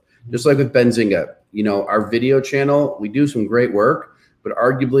growth. Just like with Benzinga, you know, our video channel, we do some great work, but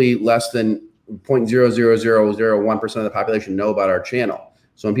arguably less than 0.00001% of the population know about our channel.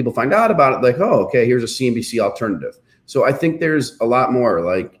 So when people find out about it, like, oh, okay, here's a CNBC alternative. So I think there's a lot more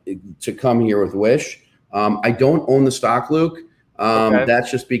like to come here with Wish. I don't own the stock, Luke. Okay.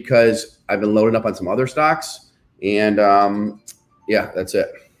 That's just because I've been loaded up on some other stocks. And yeah, that's it.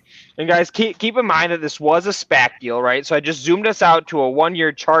 And guys, keep in mind that this was a SPAC deal, right? So I just zoomed us out to a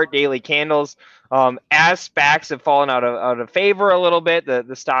 1-year chart, daily candles. As SPACs have fallen out of favor a little bit,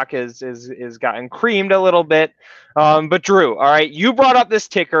 the stock has gotten creamed a little bit. But Drew, all right, you brought up this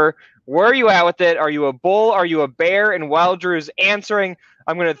ticker. Where are you at with it? Are you a bull? Are you a bear? And while Drew's answering,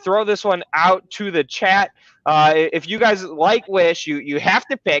 I'm going to throw this one out to the chat. If you guys like Wish, you have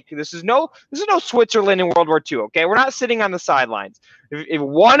to pick. This is no Switzerland in World War II. Okay, we're not sitting on the sidelines.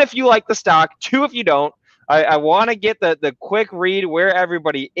 If you like the stock, 2 if you don't. I want to get the quick read where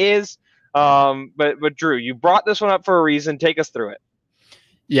everybody is. But Drew, you brought this one up for a reason. Take us through it.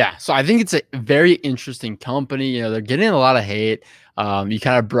 Yeah, so I think it's a very interesting company. You know, they're getting a lot of hate. You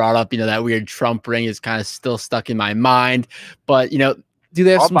kind of brought up, you know, that weird Trump ring is kind of still stuck in my mind. But, you know, do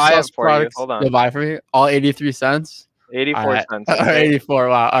they have some buy SaaS it for products? you. Hold on. You'll buy for me? All 83 cents? 84 cents. Okay. 84.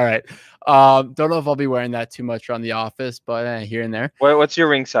 Wow. All right. Don't know if I'll be wearing that too much around the office, but here and there. What's your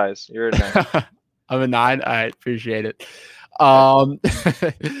ring size? You're a 9. I'm a 9. All right. Appreciate it.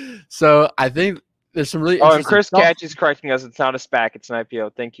 So I think there's some really and Chris Catch is correcting us. It's not a SPAC. It's an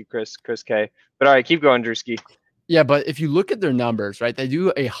IPO. Thank you, Chris K. But all right, keep going, Drewski. Yeah, but if you look at their numbers, right, they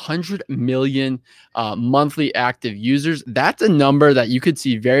do 100 million monthly active users. That's a number that you could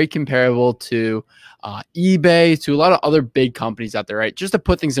see very comparable to eBay, to a lot of other big companies out there, right? Just to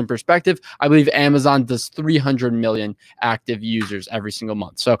put things in perspective, I believe Amazon does 300 million active users every single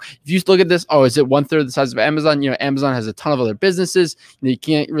month. So if you look at this, oh, is it 1/3 the size of Amazon? You know, Amazon has a ton of other businesses. You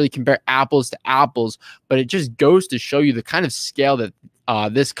can't really compare apples to apples, but it just goes to show you the kind of scale that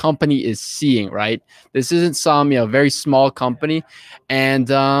this company is seeing, right? This isn't some, you know, very small company. And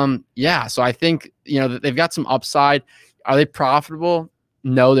yeah, so I think, you know, they've got some upside. Are they profitable?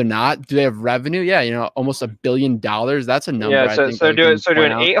 No, they're not. Do they have revenue? Yeah, you know, almost $1 billion. That's a number. Yeah, so doing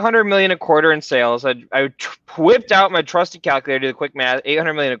 800 million a quarter in sales. I whipped out my trusty calculator, did the quick math.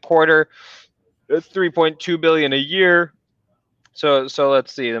 800 million a quarter, 3.2 billion a year. So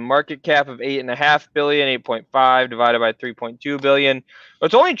let's see, the market cap of 8.5 billion, 8.5 divided by 3.2 billion.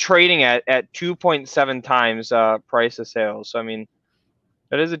 It's only trading at 2.7 times price of sales. So I mean,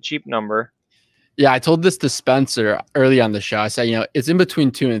 that is a cheap number. Yeah, I told this to Spencer early on the show. I said, you know, it's in between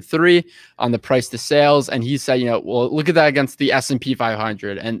 2 and 3 on the price to sales, and he said, you know, well, look at that against the S&P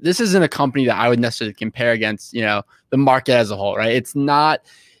 500. And this isn't a company that I would necessarily compare against, you know, the market as a whole, right? It's not,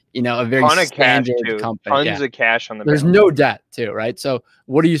 you know, a very standard company. Tons of cash on the There's no debt too, right? So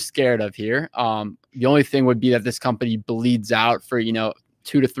what are you scared of here? The only thing would be that this company bleeds out for, you know,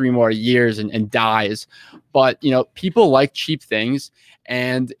 2 to 3 more years and dies. But, you know, people like cheap things.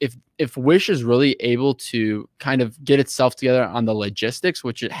 And if Wish is really able to kind of get itself together on the logistics,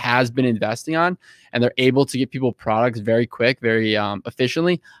 which it has been investing on, and they're able to get people products very quick, very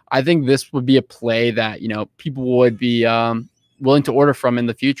efficiently, I think this would be a play that, you know, people would be willing to order from in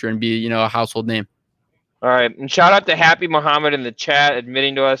the future and be, you know, a household name. All right, and shout out to Happy Muhammad in the chat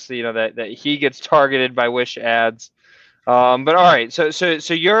admitting to us, you know, that he gets targeted by Wish ads. But all right,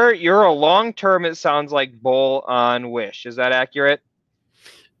 so you're a long term, it sounds like, bull on Wish. Is that accurate?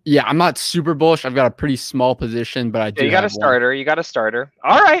 Yeah, I'm not super bullish. I've got a pretty small position, but I do. You got a starter. You got a starter.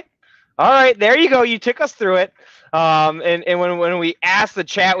 All right. There you go. You took us through it. And when we asked the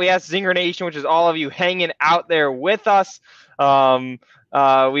chat, we asked Zinger Nation, which is all of you hanging out there with us.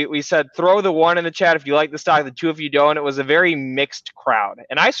 We said throw the 1 in the chat if you like the stock, the 2 if you don't. It was a very mixed crowd,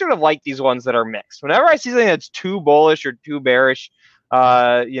 and I sort of like these ones that are mixed. Whenever I see something that's too bullish or too bearish,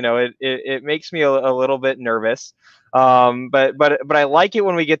 you know, it makes me a little bit nervous. But I like it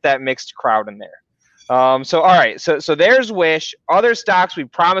when we get that mixed crowd in there. So all right, so there's Wish. Other stocks we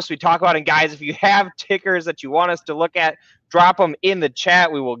promised we talk about, and guys, if you have tickers that you want us to look at, drop them in the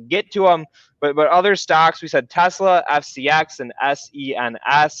chat. We will get to them. But other stocks, we said Tesla, FCX, and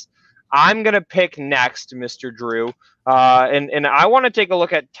SENS. I'm going to pick next, Mr. Drew. And I want to take a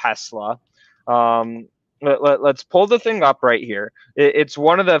look at Tesla. Let's pull the thing up right here. It's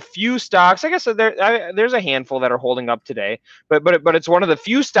one of the few stocks. I guess there's a handful that are holding up today, but it's one of the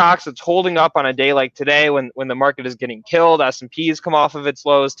few stocks that's holding up on a day like today when the market is getting killed. S&P has come off of its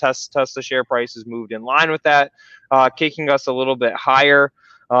lows. Tesla share price has moved in line with that, kicking us a little bit higher.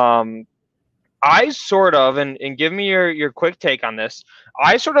 I sort of, and give me your quick take on this.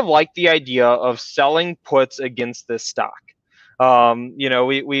 I sort of like the idea of selling puts against this stock.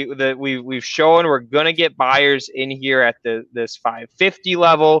 We've shown we're going to get buyers in here at this 550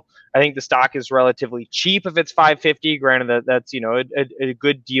 level. I think the stock is relatively cheap if it's 550. Granted, that's a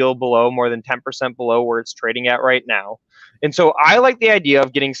good deal below, more than 10% below where it's trading at right now. And so I like the idea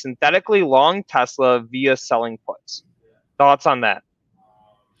of getting synthetically long Tesla via selling puts. Thoughts on that?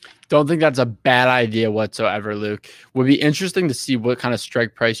 Don't think that's a bad idea whatsoever, Luke. Would be interesting to see what kind of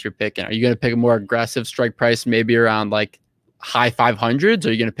strike price you're picking. Are you going to pick a more aggressive strike price, maybe around like high 500s? Or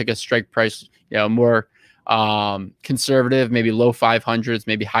are you going to pick a strike price, more conservative, maybe low 500s,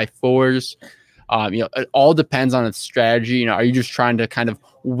 maybe high 4s? It all depends on its strategy. Are you just trying to kind of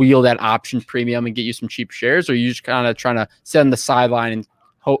wheel that option premium and get you some cheap shares, or are you just kind of trying to sit on the sideline and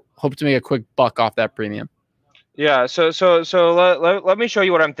hope to make a quick buck off that premium? Yeah, so let me show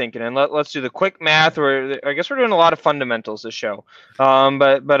you what I'm thinking, and let's do the quick math. I guess we're doing a lot of fundamentals this show,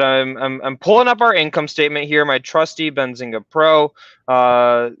 but I'm pulling up our income statement here, my trusty Benzinga Pro.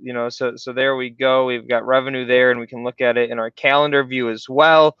 So there we go. We've got revenue there, and we can look at it in our calendar view as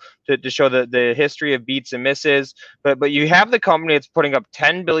well to show the history of beats and misses. But you have the company that's putting up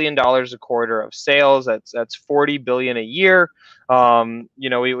 $10 billion a quarter of sales. That's $40 billion a year. We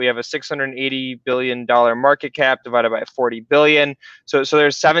have a $680 billion market cap divided by 40 billion. So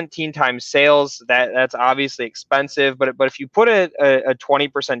there's 17 times sales. That's obviously expensive, but if you put a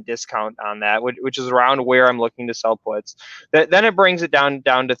 20% discount on that, which is around where I'm looking to sell puts, then it brings it down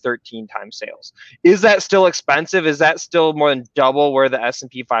to 13 times sales. Is that still expensive? Is that still more than double where the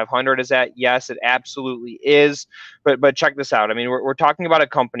S&P 500 is at? Yes, it absolutely is. But check this out. I mean, we're talking about a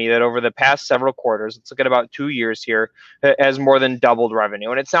company that over the past several quarters, let's look at about 2 years here, has more than doubled revenue.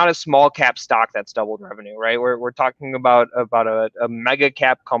 And it's not a small cap stock that's doubled revenue, right? We're talking about a mega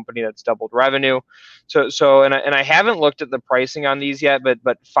cap company that's doubled revenue. So I haven't looked at the pricing on these yet, but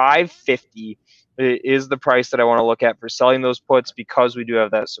 550 is the price that I want to look at for selling those puts, because we do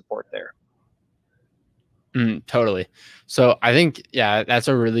have that support there. Totally. So I think, that's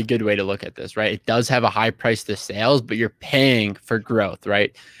a really good way to look at this, right? It does have a high price to sales, but you're paying for growth,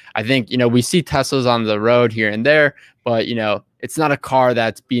 right? I think, we see Teslas on the road here and there, but, it's not a car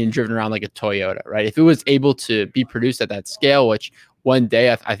that's being driven around like a Toyota, right? If it was able to be produced at that scale, which one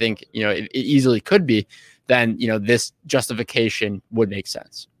day I think, it easily could be, then, this justification would make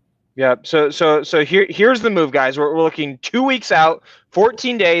sense. Yeah. So here's the move, guys. We're looking 2 weeks out,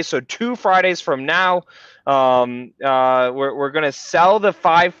 14 days. So 2 Fridays from now, we're going to sell the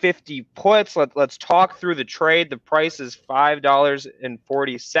 550 puts. Let's talk through the trade. The price is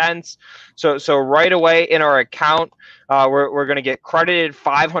 $5.40. So right away in our account, we're going to get credited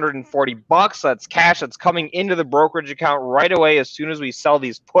 $540. That's cash that's coming into the brokerage account right away as soon as we sell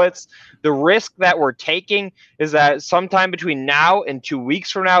these puts. The risk that we're taking is that sometime between now and 2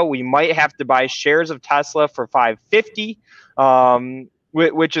 weeks from now, we might have to buy shares of Tesla for $550.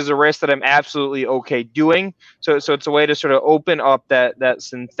 Which is a risk that I'm absolutely okay doing. So it's a way to sort of open up that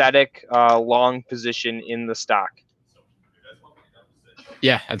synthetic long position in the stock.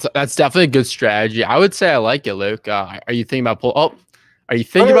 Yeah, that's definitely a good strategy. I would say I like it, Luke. Are you thinking about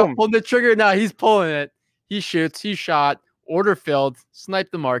pulling the trigger? No, he's pulling it. He shoots. He shot. Order filled. Snipe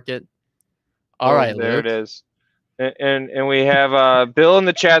the market. All right, there Luke. it is. And we have Bill in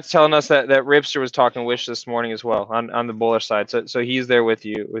the chats telling us that Ripster was talking Wish this morning as well on the bullish side. So he's there with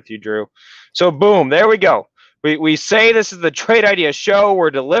you, Drew. So boom, there we go. We say this is the Trade Idea Show.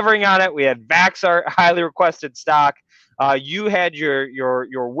 We're delivering on it. We had Vaxart, highly requested stock. You had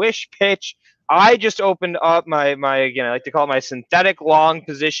your Wish pitch. I just opened up my again, I like to call it my synthetic long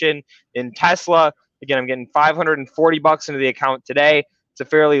position in Tesla. Again, I'm getting $540 into the account today. It's a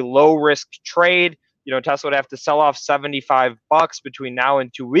fairly low risk trade. Tesla would have to sell off $75 between now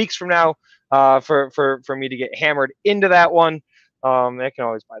and 2 weeks from now for me to get hammered into that one. I can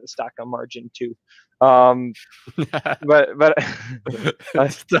always buy the stock on margin too. But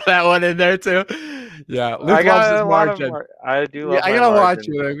throw that one in there too. Yeah, Luke I got loves his margin. I do love. I gotta watch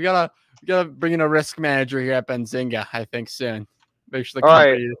you, Luke. We gotta bring in a risk manager here at Benzinga, I think, soon. Make sure the all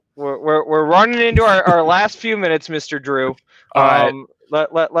right, we're running into our last few minutes, Mr. Drew. All right.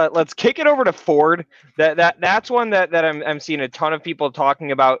 let's kick it over to Ford. That's one that I'm seeing a ton of people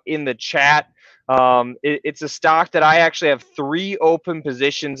talking about in the chat. It's a stock that I actually have 3 open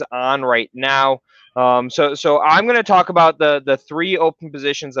positions on right now. So I'm going to talk about the 3 open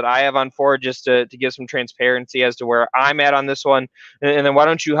positions that I have on Ford, just to give some transparency as to where I'm at on this one. And then why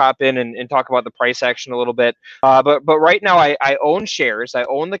don't you hop in and talk about the price action a little bit. But right now I own shares. I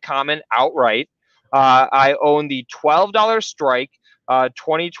own the common outright. I own the $12 strike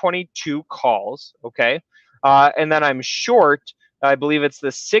 2022 calls. Okay. And then I'm short, I believe it's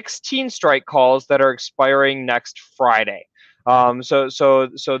the 16 strike calls that are expiring next Friday. So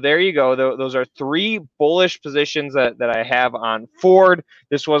there you go. Those are 3 bullish positions that I have on Ford.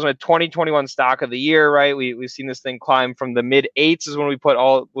 This wasn't a 2021 stock of the year, right? We've seen this thing climb from the mid 8s is when we put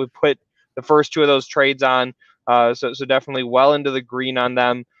the first 2 of those trades on. So definitely well into the green on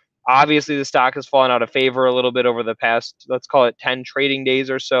them. Obviously, the stock has fallen out of favor a little bit over the past, let's call it 10 trading days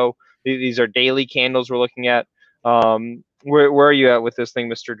or so. These are daily candles we're looking at. Where are you at with this thing,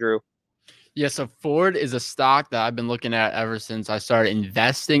 Mr. Drew? Yeah, so Ford is a stock that I've been looking at ever since I started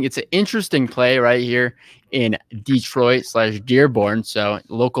investing. It's an interesting play right here in Detroit/Dearborn, so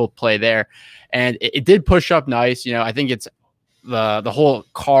local play there. And it did push up nice. You know, I think it's the whole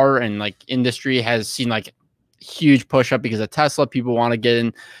car and like industry has seen like huge push up because of Tesla. People want to get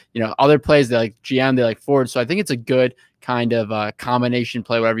in, you know, other plays. They like GM, they like Ford. So I think it's a good kind of combination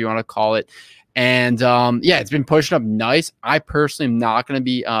play, whatever you want to call it. And yeah, it's been pushing up nice. I personally am not going to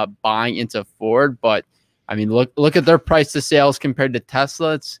be buying into Ford, but I mean, look at their price to sales compared to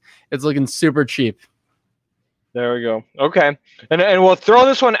Tesla. It's looking super cheap. There we go. Okay. And we'll throw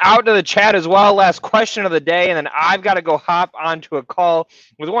this one out to the chat as well. Last question of the day. And then I've got to go hop onto a call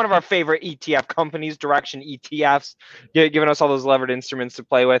with one of our favorite ETF companies, Direction ETFs, giving us all those levered instruments to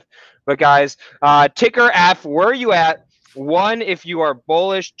play with. But guys, ticker F, where are you at? 1, if you are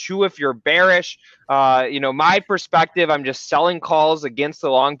bullish. 2, if you're bearish. You know, my perspective, I'm just selling calls against the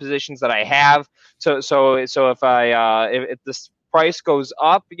long positions that I have. So if this price goes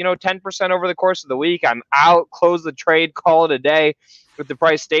up, you know, 10% over the course of the week, I'm out, close the trade, call it a day. If the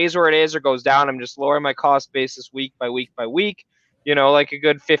price stays where it is or goes down, I'm just lowering my cost basis week by week by week, you know, like a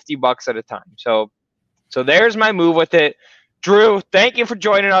good $50 at a time. So there's my move with it. Drew, thank you for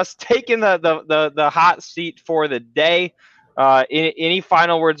joining us, taking the hot seat for the day. Any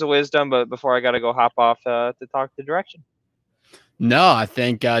final words of wisdom, but before I got to go hop off to talk to Direction? No, I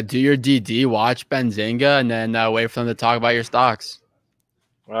think do your DD, watch Benzinga, and then wait for them to talk about your stocks.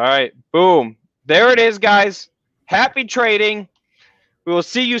 All right. Boom. There it is, guys. Happy trading. We will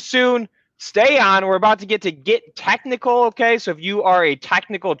see you soon. Stay on. We're about to get technical, okay? So if you are a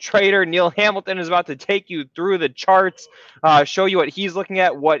technical trader, Neil Hamilton is about to take you through the charts, show you what he's looking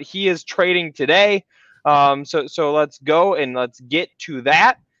at, what he is trading today. So let's go and let's get to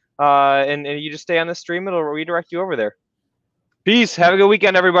that. And you just stay on the stream. It'll redirect you over there. Peace. Have a good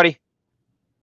weekend, everybody.